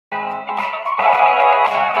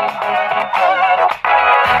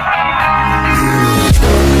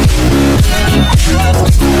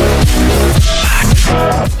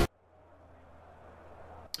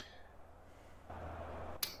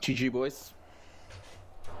GG, boys.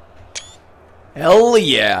 Hell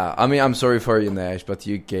yeah! I mean, I'm sorry for you, Nash, but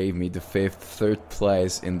you gave me the third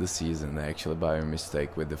place in the season, actually, by a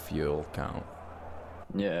mistake with the fuel count.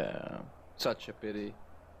 Yeah, such a pity.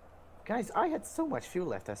 Guys, I had so much fuel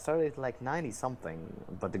left. I started like 90 something,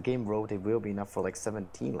 but the game wrote it will be enough for like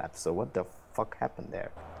 17 laps. So what the fuck happened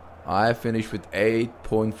there? I finished with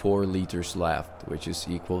 8.4 liters left, which is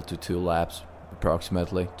equal to 2 laps,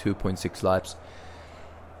 approximately 2.6 laps.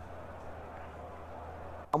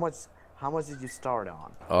 How much did you start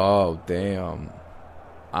on? Oh damn!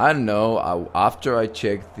 I don't know. After I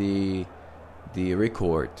checked the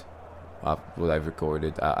record, what I've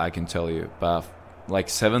recorded, I can tell you, but like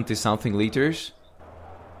 70 something liters.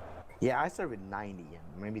 Yeah, I started with 90,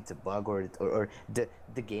 and maybe it's a bug or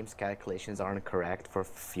the game's calculations aren't correct for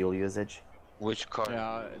fuel usage. Which car?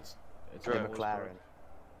 Yeah, it's The McLaren.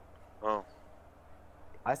 Oh.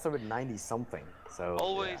 I started with 90 something, so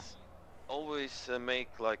Always make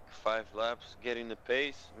like 5 laps, get in the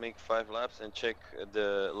pace, make 5 laps, and check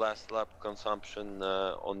the last lap consumption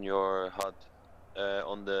on your HUD,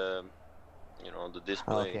 on the the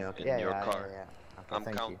display in your car. Yeah. Okay,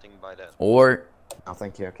 I'm counting by that. Or oh,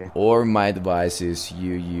 thank you. Okay. Or my advice is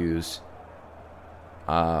you use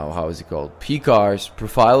how is it called? PCAR's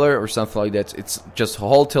profiler or something like that. It's just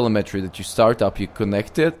whole telemetry that you start up, you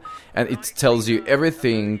connect it, and it tells you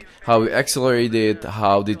everything: how you accelerated,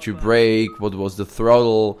 how did you brake, what was the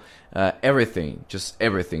throttle, everything. Just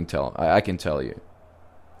everything. I can tell you.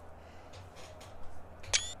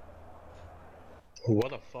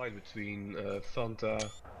 What a fight between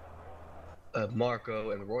Fanta,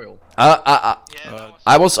 Marco, and Royal.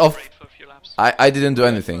 I was off. I didn't do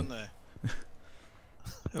anything.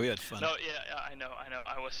 We had fun. No, yeah, I know.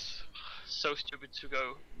 I was so stupid to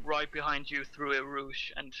go right behind you through a rouge,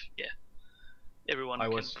 and yeah, everyone can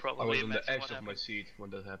probably I was on imagine the edge what of my happened. seat when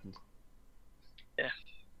that happened. Yeah,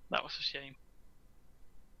 that was a shame.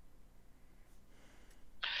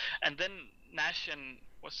 And then Nash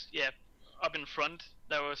was up in front.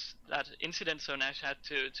 There was that incident, so Nash had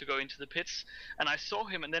to go into the pits, and I saw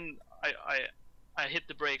him, and then I hit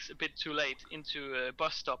the brakes a bit too late into a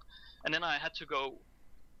bus stop, and then I had to go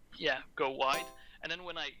wide, and then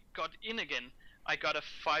when I got in again, I got a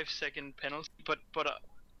 5-second penalty, but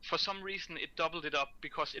for some reason it doubled it up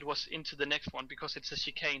because it was into the next one, because it's a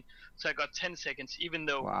chicane, so I got 10 seconds even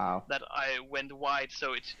though that I went wide,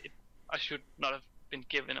 so I should not have been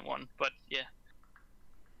given one, but yeah.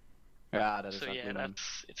 Yeah, that is so yeah,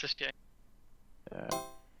 it's a shame. Yeah.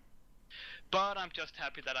 But I'm just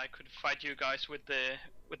happy that I could fight you guys with the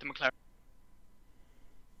McLaren.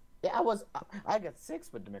 Yeah, I got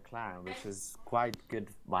 6 with the McLaren, which is quite good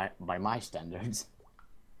by my standards.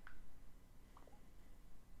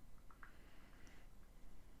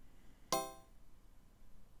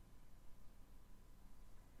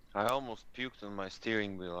 I almost puked on my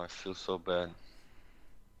steering wheel. I feel so bad.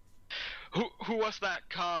 Who was that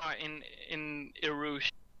car in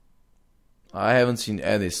Rouge? I haven't seen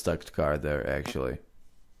any stuck car there actually.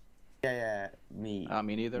 Yeah, me.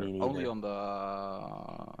 Me neither. Only on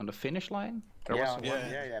the finish line. Before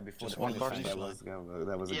just the one finish car. line,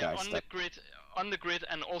 there was a guy stuck. On the grid,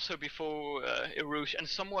 and also before Rouge, and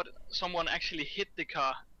someone actually hit the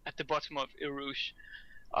car at the bottom of Rouge.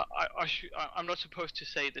 I'm not supposed to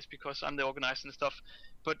say this because I'm the organizer and stuff,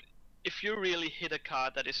 but if you really hit a car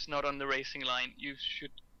that is not on the racing line, you should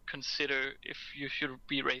consider if you should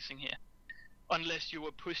be racing here, unless you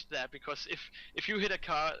were pushed there. Because if you hit a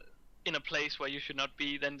car in a place where you should not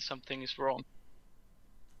be, then something is wrong.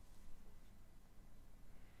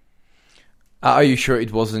 Are you sure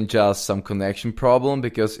it wasn't just some connection problem?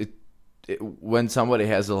 Because when somebody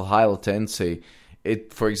has a high latency,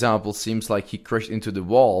 it, for example, seems like he crashed into the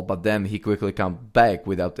wall, but then he quickly comes back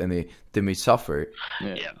without any damage suffered.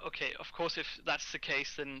 Yeah, okay, of course, if that's the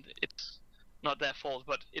case, then it's not their fault,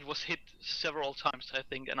 but it was hit several times, I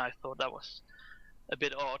think, and I thought that was a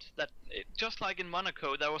bit odd. Just like in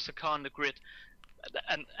Monaco, there was a car on the grid,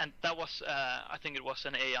 and that was, I think it was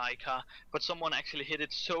an AI car, but someone actually hit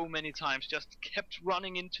it so many times, just kept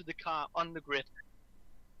running into the car on the grid.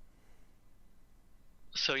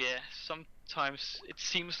 So yeah, sometimes it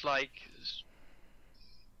seems like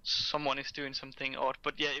someone is doing something odd,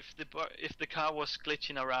 but yeah, if the car was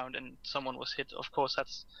glitching around and someone was hit, of course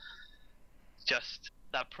that's just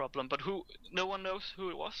that problem. But no one knows who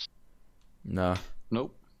it was? No.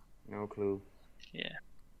 Nope. No clue. Yeah.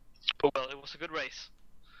 But well, it was a good race.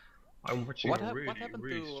 I'm watching a really, what happened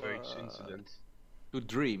really to, strange incident. To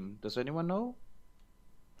Dream? Does anyone know?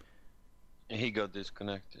 He got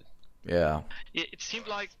disconnected. Yeah. Yeah, it seemed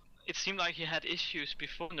like it seemed like he had issues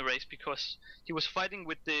before in the race because he was fighting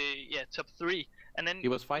with the top 3, and then He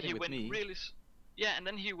was fighting with went me. and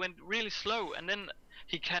then he went really slow, and then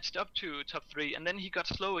he catched up to top 3, and then he got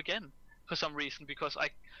slow again for some reason because I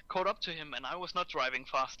caught up to him and I was not driving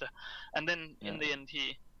faster, and then in the end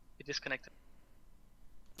he disconnected.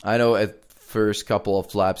 I know at first couple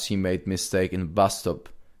of laps he made mistake in bus stop.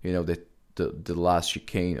 You know, the last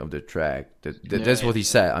chicane of the track. That's what he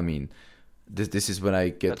said. I mean, this is when I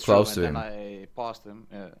get That's close true, to and him. then I passed him,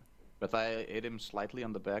 but I hit him slightly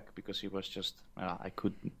on the back because he was just I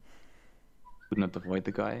could not avoid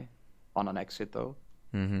the guy on an exit though.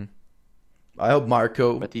 Mm-hmm. I hope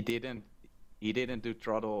Marco. But he didn't do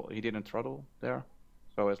throttle. He didn't throttle there,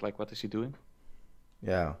 so I was like, what is he doing?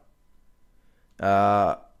 Yeah.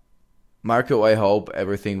 Marco, I hope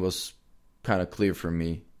everything was kind of clear for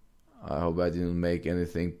me. I hope I didn't make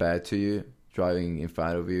anything bad to you driving in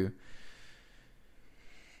front of you.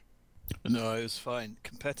 No, it was fine.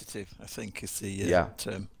 Competitive, I think, is the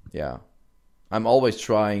term. Yeah. I'm always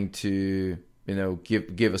trying to,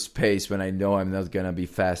 give a space when I know I'm not gonna be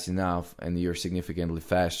fast enough and you're significantly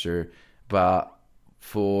faster. But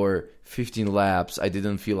for 15 laps, I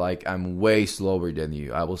didn't feel like I'm way slower than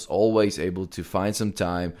you. I was always able to find some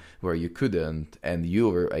time where you couldn't, and you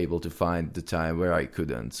were able to find the time where I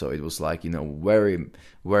couldn't. So it was like, very,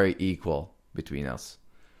 very equal between us.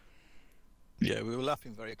 Yeah, we were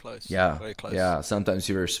lapping very close. Yeah, very close. Yeah, sometimes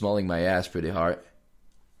you were smelling my ass pretty hard.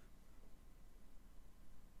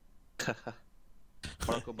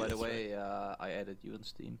 Marco, by the way, I added you on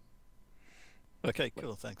Steam. Okay,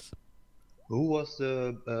 cool, thanks. Who was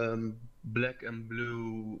the black and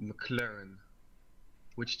blue McLaren?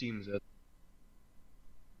 Which team is that?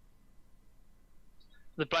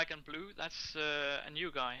 The black and blue, that's a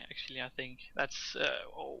new guy, actually, I think. That's,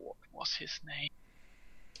 what was his name?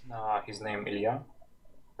 His name Ilya,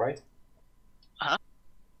 right?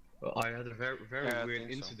 Well, I had a very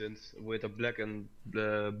weird incident with a black and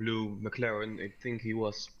blue McLaren. I think he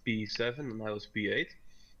was P7 and I was P8.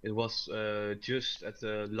 It was just at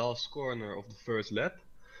the last corner of the first lap,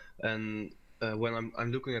 and when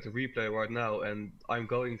I'm looking at the replay right now, and I'm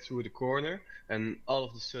going through the corner, and all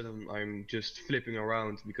of a sudden I'm just flipping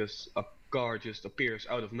around because a car just appears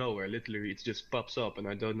out of nowhere. Literally, it just pops up, and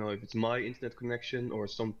I don't know if it's my internet connection or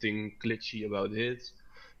something glitchy about it.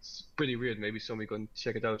 It's pretty weird. Maybe somebody can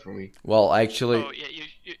check it out for me. Well, actually. Oh yeah,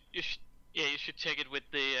 you should. Yeah, you should check it with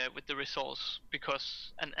the results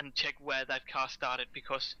because and check where that car started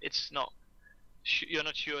because it's not. You're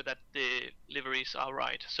not sure that the liveries are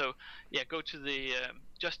right. So yeah, go to the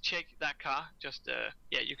just check that car. Just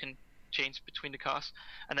you can change between the cars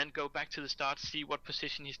and then go back to the start, see what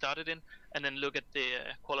position he started in, and then look at the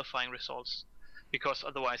qualifying results because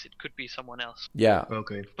otherwise it could be someone else. Yeah.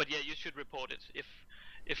 Okay. But yeah, you should report it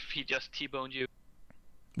if he just T-boned you.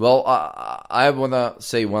 Well, I want to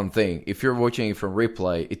say one thing. If you're watching it from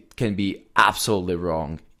replay, it can be absolutely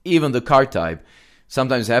wrong. Even the car type.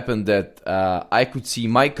 Sometimes happen that I could see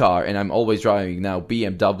my car, and I'm always driving now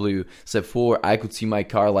BMW Z4. I could see my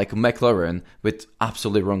car like a McLaren with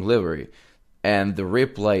absolutely wrong livery. And the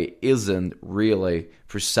replay isn't really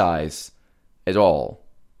precise at all.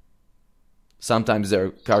 Sometimes there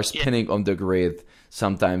are cars spinning on the grid.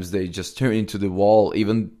 Sometimes they just turn into the wall.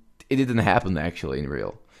 Even it didn't happen actually in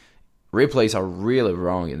real. Replays are really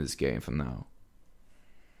wrong in this game for now.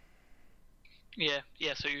 Yeah,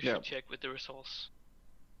 so you should check with the results.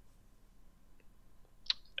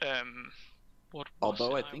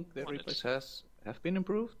 Although I think the replays have been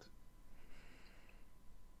improved.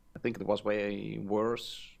 I think it was way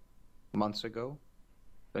worse months ago.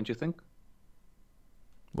 Don't you think?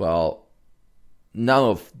 Well, none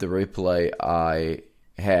of the replay I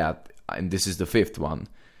had, and this is the 5th one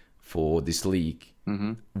for this league,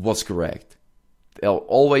 was correct. There was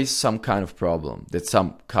always some kind of problem that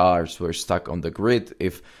some cars were stuck on the grid.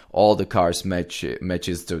 If all the cars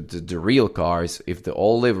matches the real cars, if the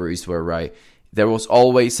all liveries were right, there was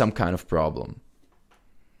always some kind of problem.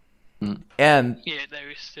 And yeah, there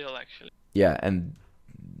is still actually. Yeah, and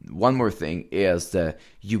one more thing is that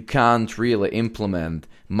you can't really implement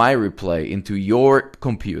my replay into your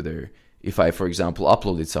computer if I, for example,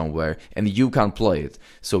 upload it somewhere and you can't play it.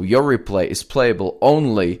 So your replay is playable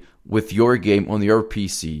only with your game on your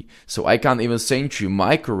PC. So I can't even send you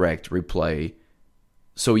my correct replay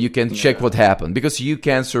so you can check what happened. Because you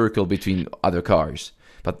can circle between other cars,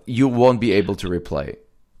 but you won't be able to replay.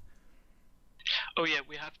 Oh yeah,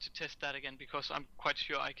 we have to test that again because I'm quite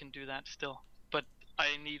sure I can do that still. But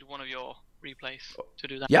I need one of your replays to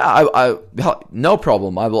do that. Yeah, I no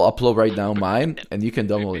problem. I will upload right now mine, and you can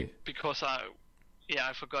download it. Because I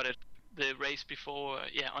forgot it. the race before,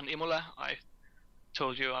 on Imola, I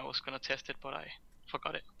told you I was gonna test it, but I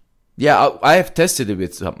forgot it. Yeah, I have tested it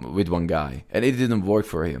with one guy, and it didn't work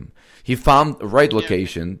for him. He found the right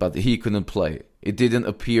location, but he couldn't play. It didn't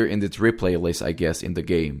appear in the replay list, I guess, in the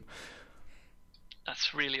game.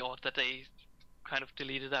 That's really odd that they kind of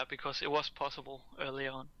deleted that, because it was possible early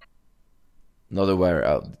on. Not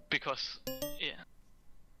aware. Because,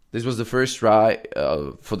 this was the first try,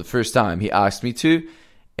 for the first time he asked me to,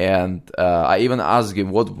 and I even asked him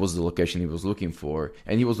what was the location he was looking for,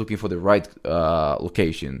 and he was looking for the right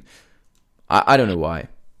location. I don't know why.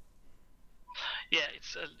 Yeah,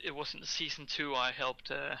 it was in season 2 I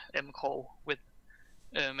helped M. Cole with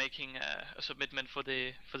making a submitment for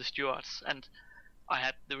the stewards, and I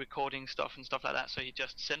had the recording stuff and stuff like that, so he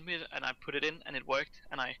just sent me it and I put it in and it worked,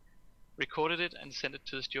 and I recorded it and sent it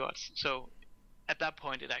to the stewards. So at that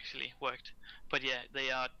point it actually worked. But yeah,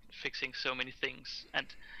 they are fixing so many things, and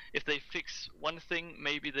if they fix one thing,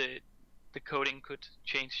 maybe the coding could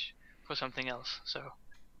change for something else. So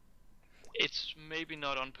it's maybe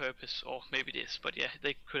not on purpose, or maybe it is, but yeah,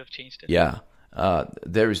 they could have changed it. Yeah.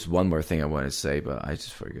 There is one more thing I want to say, but I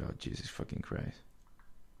just forgot. Jesus fucking Christ.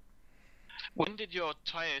 When did your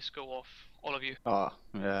tires go off, all of you? Oh,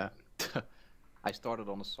 yeah. I started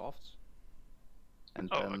on the softs. And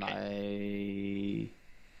then I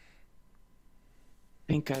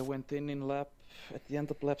think I went in lap, at the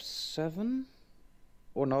end of lap 7?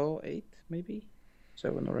 Or no, 8 maybe?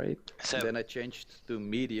 7 or 8. And then I changed to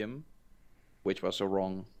medium, which was a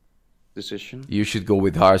wrong decision. You should go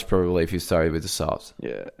with hards probably if you started with the softs.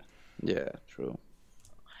 Yeah, true.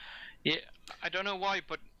 Yeah, I don't know why,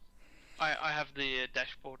 but I have the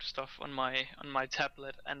dashboard stuff on my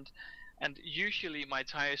tablet, and usually my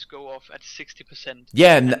tires go off at 60%.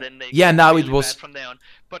 Yeah, and then they now really it was bad from there on.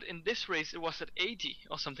 But in this race it was at 80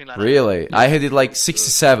 or something like really? that. I had it like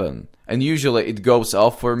 67, and usually it goes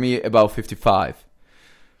off for me about 55.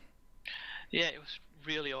 Yeah, it was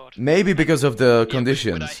really odd. Maybe because of the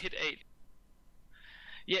conditions. But I hit 8.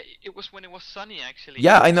 Yeah, it was when it was sunny actually.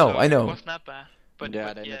 Yeah, I know. It wasn't that bad. But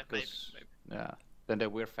then maybe. Yeah, then they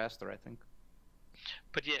were faster, I think.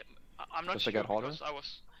 But yeah, I'm not sure because I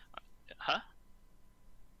was. Huh?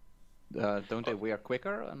 Don't they wear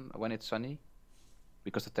quicker when it's sunny?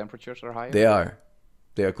 Because the temperatures are higher?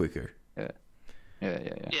 They are quicker. Yeah,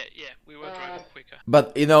 we were driving quicker.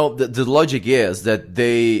 But, the logic is that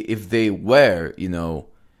if they wear,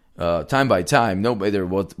 time by time, no matter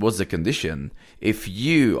what's the condition, if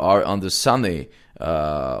you are on the sunny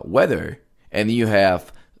weather and you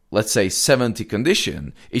have, let's say, 70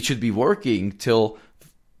 condition, it should be working till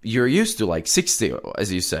you're used to like 60,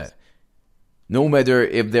 as you said. No matter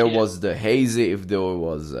if there was the hazy, if there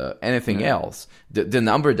was anything else, the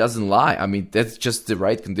number doesn't lie. I mean, that's just the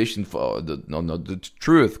right condition for the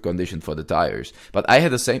truth condition for the tires. But I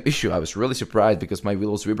had the same issue. I was really surprised because my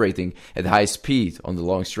wheel was vibrating at high speed on the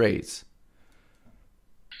long straights.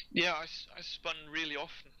 Yeah, I spun really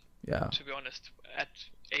often. Yeah. To be honest, at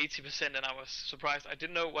 80%, and I was surprised. I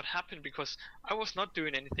didn't know what happened because I was not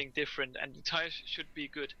doing anything different, and the tires should be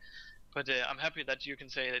good. But I'm happy that you can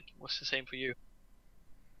say it was the same for you.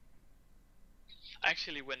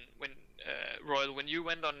 Actually, when Royal, when you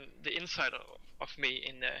went on the inside of me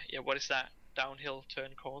in what is that downhill turn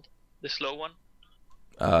called? The slow one?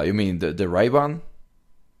 You mean the right one?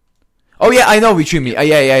 Oh yeah, I know what you mean.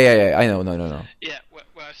 Yeah. I know. No. Yeah, where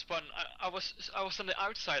I spun, I was on the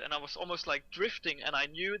outside and I was almost like drifting, and I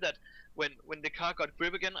knew that when the car got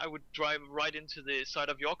grip again, I would drive right into the side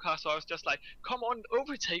of your car. So I was just like, "Come on,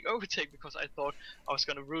 overtake!" Because I thought I was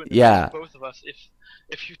gonna ruin both of us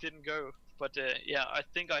if you didn't go. But I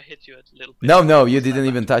think I hit you a little bit. No, you didn't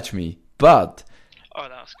even touch me. But that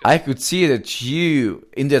was good. I could see that you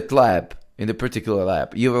in that lap. In the particular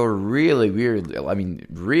lap, you were really weird. I mean,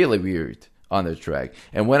 really weird on the track.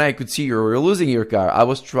 And when I could see you were losing your car, I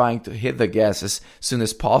was trying to hit the gas as soon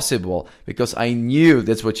as possible because I knew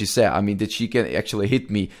that's what she said. I mean, that she can actually hit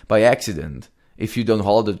me by accident if you don't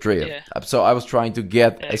hold the drift. Yeah. So I was trying to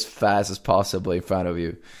get as fast as possible in front of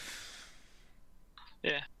you.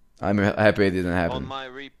 Yeah. I'm happy it didn't happen. On my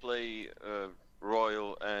replay,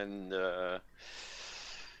 Royal and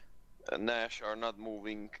Nash are not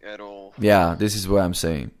moving at all. Yeah, this is what I'm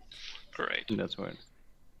saying. Great. That's weird.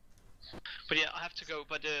 But yeah, I have to go.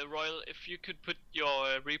 But Royal, if you could put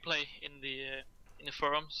your replay in the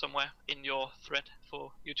forum somewhere in your thread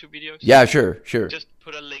for YouTube videos. Yeah, sure. Just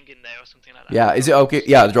put a link in there or something like that. Yeah, is it okay?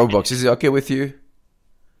 Yeah, Dropbox. Is it okay with you?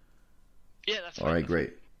 Yeah, that's fine. All right,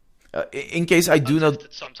 great. In case I do not.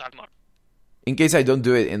 In case I don't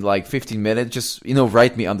do it in like 15 minutes, just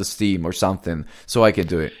write me on the Steam or something so I can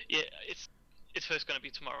do it. Yeah, it's transfer is going to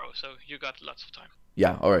be tomorrow, so you got lots of time.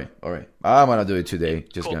 Yeah, alright. I'm gonna do it today,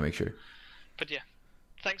 just Cool. gonna make sure. But yeah,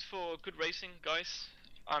 thanks for good racing, guys.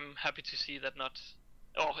 I'm happy to see that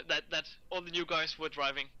that all the new guys were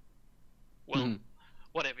driving well.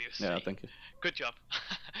 Whatever you say. Yeah, thank you. Good job,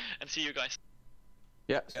 and see you guys.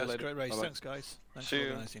 Yeah, Yeah, it was a great race. Bye-bye. Thanks, guys. Thanks See for you.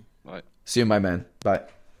 organising. Bye. See you, my man. Bye.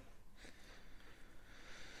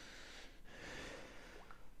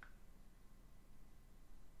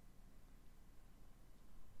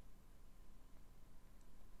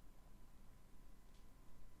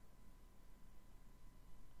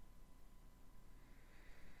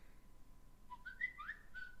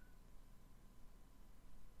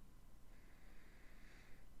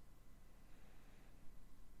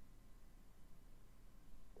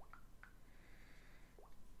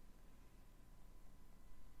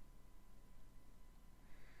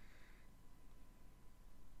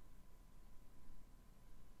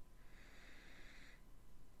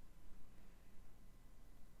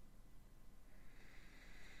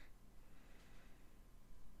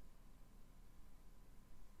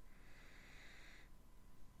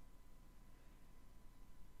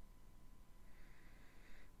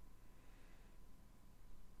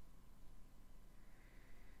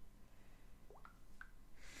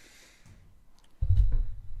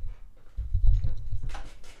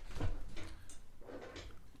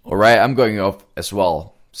 Alright, I'm going off as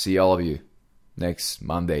well. See all of you next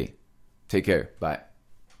Monday. Take care. Bye.